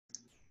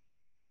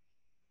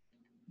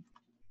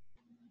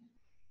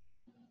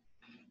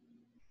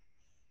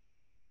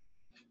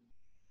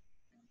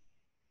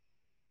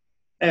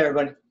Hey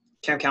everybody,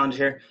 Callender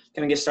here.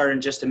 Gonna get started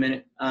in just a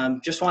minute.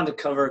 Just wanted to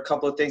cover a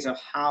couple of things of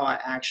how I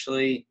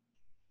actually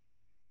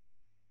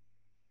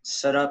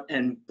set up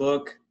and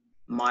book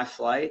my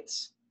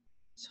flights.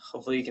 So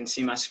hopefully you can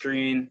see my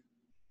screen.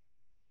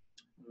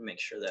 Make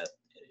sure that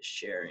it is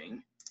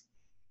sharing.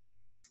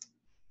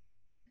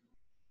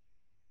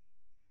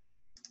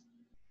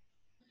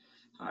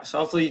 All right, so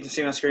hopefully you can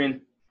see my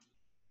screen.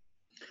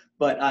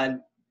 But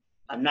I'm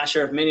not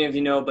sure if many of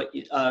you know, but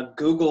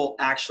Google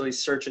actually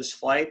searches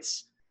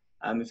flights.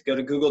 If you go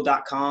to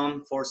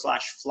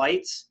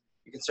google.com/flights,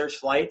 you can search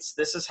flights.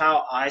 This is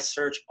how I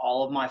search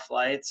all of my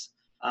flights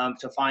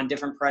to find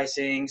different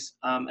pricings.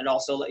 It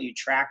also let you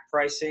track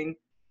pricing.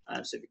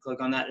 So if you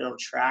click on that, it'll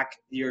track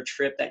your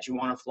trip that you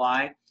want to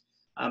fly.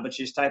 But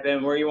you just type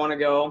in where you want to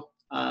go.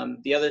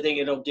 The other thing,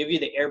 it'll give you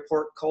the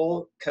airport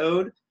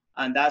code.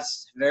 And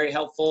that's very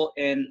helpful,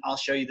 and I'll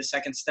show you the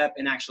second step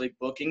in actually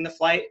booking the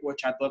flight,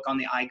 which I book on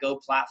the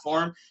iGo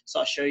platform. So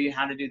I'll show you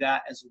how to do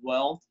that as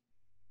well.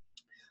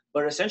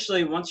 But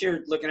essentially, once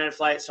you're looking at a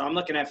flight, so I'm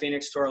looking at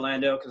Phoenix to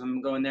Orlando because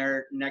I'm going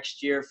there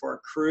next year for a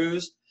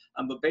cruise.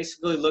 But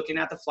basically looking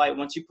at the flight,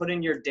 once you put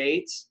in your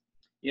dates,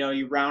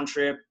 you round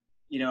trip,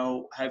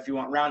 if you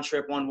want round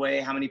trip one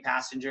way, how many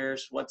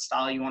passengers, what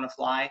style you want to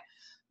fly.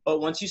 But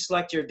once you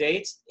select your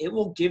dates, it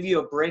will give you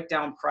a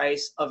breakdown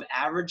price of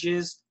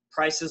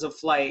prices of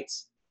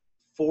flights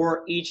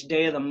for each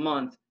day of the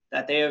month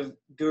that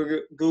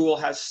Google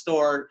has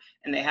stored,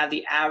 and they have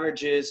the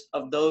averages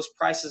of those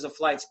prices of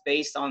flights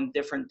based on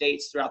different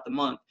dates throughout the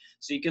month.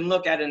 So you can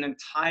look at an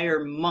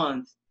entire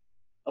month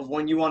of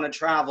when you want to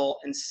travel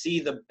and see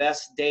the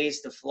best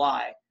days to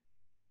fly.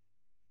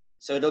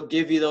 So it'll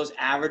give you those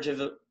average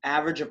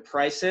of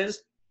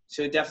prices.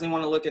 So you definitely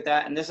want to look at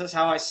that. And this is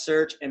how I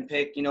search and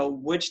pick,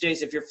 which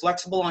days. If you're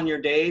flexible on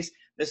your days,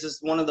 this is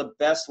one of the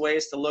best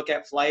ways to look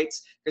at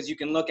flights, because you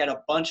can look at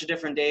a bunch of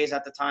different days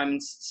at the time.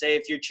 And say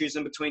if you're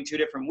choosing between 2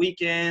 different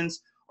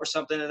weekends or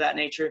something of that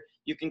nature,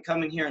 you can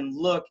come in here and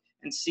look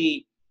and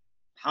see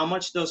how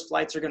much those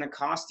flights are going to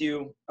cost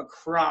you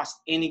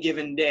across any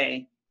given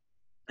day.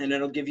 And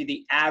it'll give you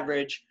the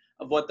average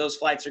of what those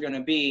flights are going to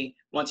be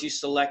once you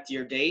select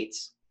your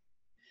dates.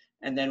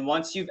 And then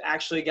once you've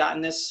actually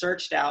gotten this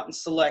searched out and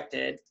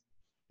selected,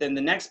 then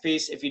the next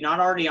piece, if you're not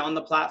already on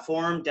the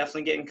platform,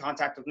 definitely get in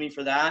contact with me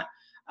for that.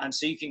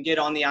 So you can get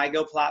on the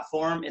iGo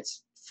platform.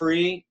 It's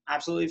free,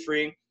 absolutely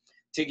free,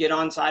 to get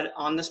on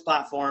this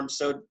platform.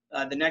 So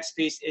the next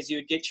piece is you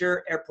would get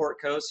your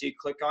airport code. So you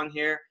click on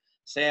here,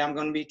 say I'm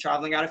going to be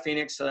traveling out of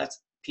Phoenix, so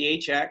that's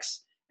PHX.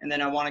 And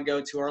then I want to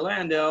go to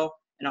Orlando,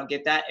 and I'll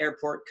get that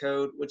airport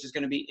code, which is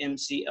going to be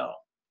MCO.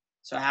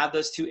 So I have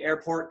those two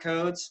airport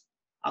codes.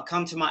 I'll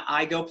come to my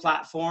iGo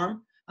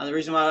platform. The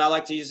reason why I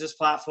like to use this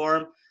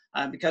platform,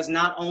 because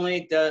not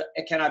only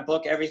can I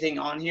book everything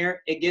on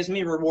here, it gives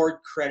me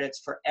reward credits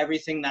for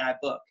everything that I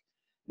book.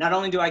 Not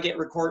only do I get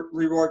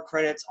reward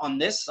credits on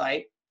this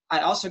site,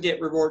 I also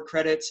get reward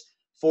credits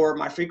for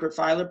my frequent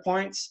flyer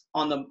points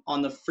on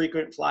the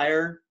frequent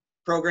flyer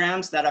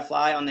programs that I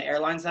fly, on the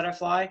airlines that I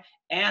fly,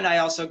 and I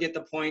also get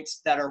the points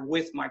that are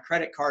with my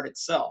credit card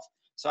itself.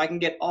 So I can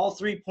get all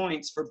 3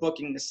 points for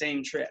booking the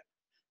same trip.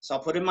 So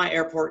I'll put in my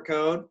airport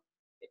code,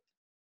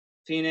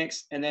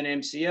 Phoenix, and then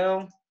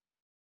MCO.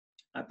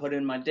 I put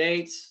in my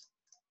dates.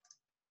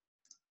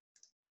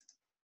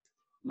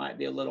 Might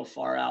be a little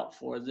far out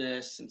for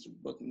this since we're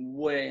booking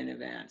way in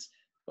advance,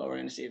 but we're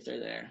going to see if they're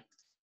there.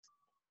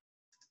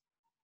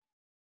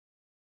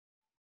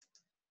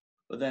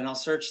 But then I'll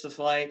search the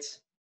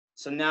flights.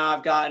 So now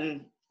I've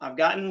gotten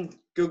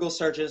Google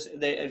searches.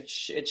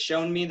 It's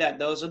shown me that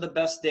those are the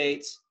best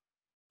dates.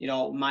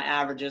 My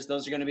averages,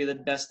 those are going to be the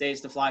best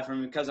days to fly for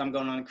me, because I'm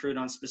going on a cruise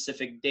on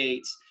specific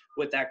dates.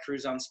 With that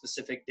cruise on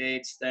specific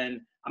dates,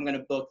 then I'm going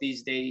to book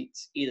these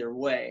dates either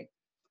way.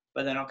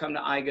 But then I'll come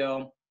to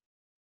iGo,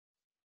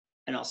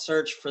 and I'll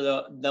search for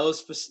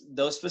those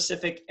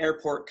specific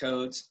airport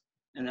codes,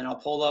 and then I'll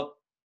pull up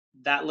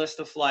that list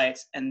of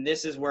flights, and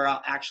this is where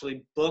I'll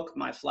actually book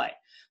my flight.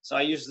 So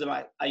I use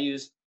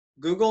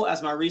Google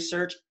as my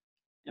research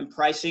and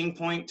pricing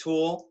point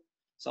tool.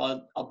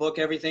 So I'll book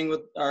everything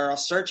I'll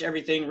search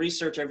everything,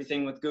 research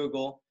everything with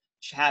Google,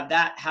 have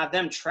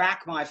them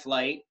track my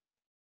flight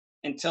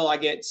until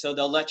so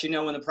they'll let you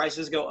know when the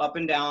prices go up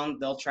and down.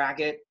 They'll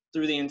track it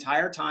through the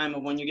entire time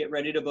of when you get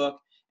ready to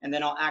book. And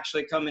then I'll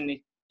actually come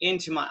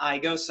into my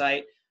iGo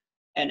site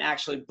and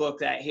actually book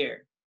that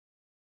here.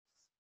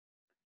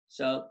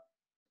 So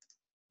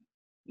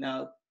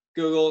now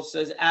Google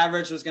says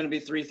average was going to be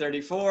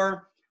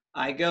 334.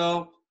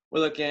 iGo,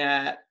 we're looking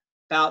at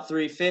about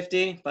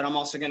 350, but I'm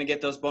also going to get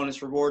those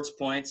bonus rewards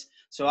points.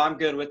 So I'm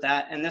good with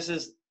that. And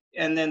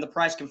then the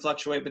price can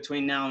fluctuate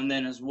between now and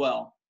then as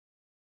well.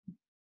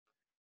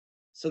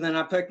 So then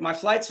I pick my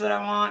flights that I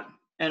want,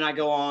 and I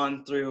go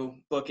on through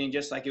booking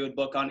just like you would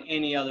book on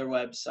any other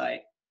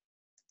website.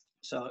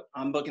 So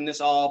I'm booking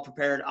this all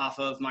prepared off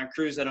of my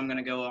cruise that I'm going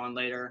to go on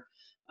later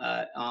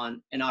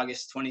in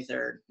August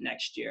 23rd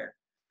next year.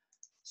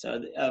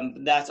 So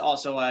that's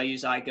also why I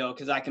use iGo,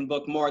 because I can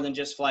book more than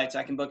just flights.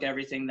 I can book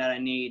everything that I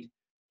need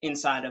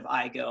inside of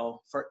iGo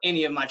for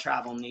any of my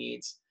travel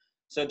needs.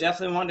 So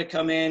definitely wanted to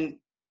come in,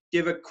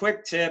 give a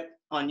quick tip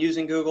on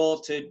using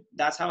Google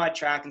that's how I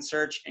track and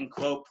search and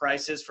quote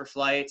prices for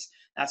flights.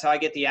 That's how I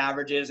get the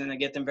averages and I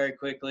get them very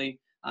quickly.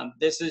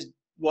 This is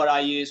what I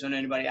use when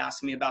anybody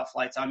asks me about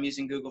flights. I'm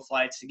using Google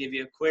Flights to give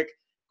you a quick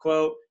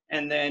quote,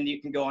 and then you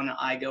can go on to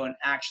iGo and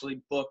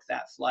actually book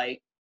that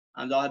flight.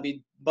 There'll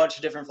be a bunch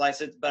of different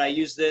flights, but I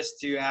use this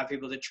to have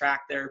people to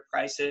track their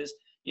prices,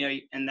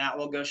 and that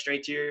will go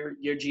straight to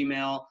your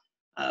Gmail.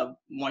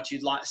 Once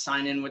you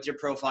sign in with your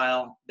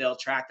profile, they'll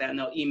track that and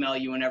they'll email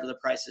you whenever the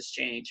prices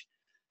change.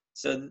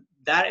 So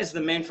that is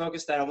the main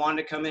focus that I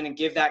wanted to come in and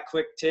give that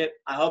quick tip.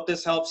 I hope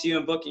this helps you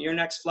in booking your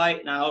next flight.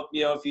 And I hope,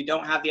 if you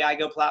don't have the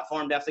iGo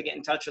platform, definitely get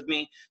in touch with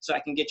me so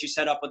I can get you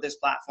set up with this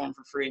platform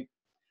for free.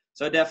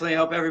 So I definitely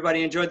hope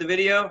everybody enjoyed the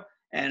video,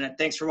 and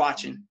thanks for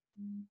watching.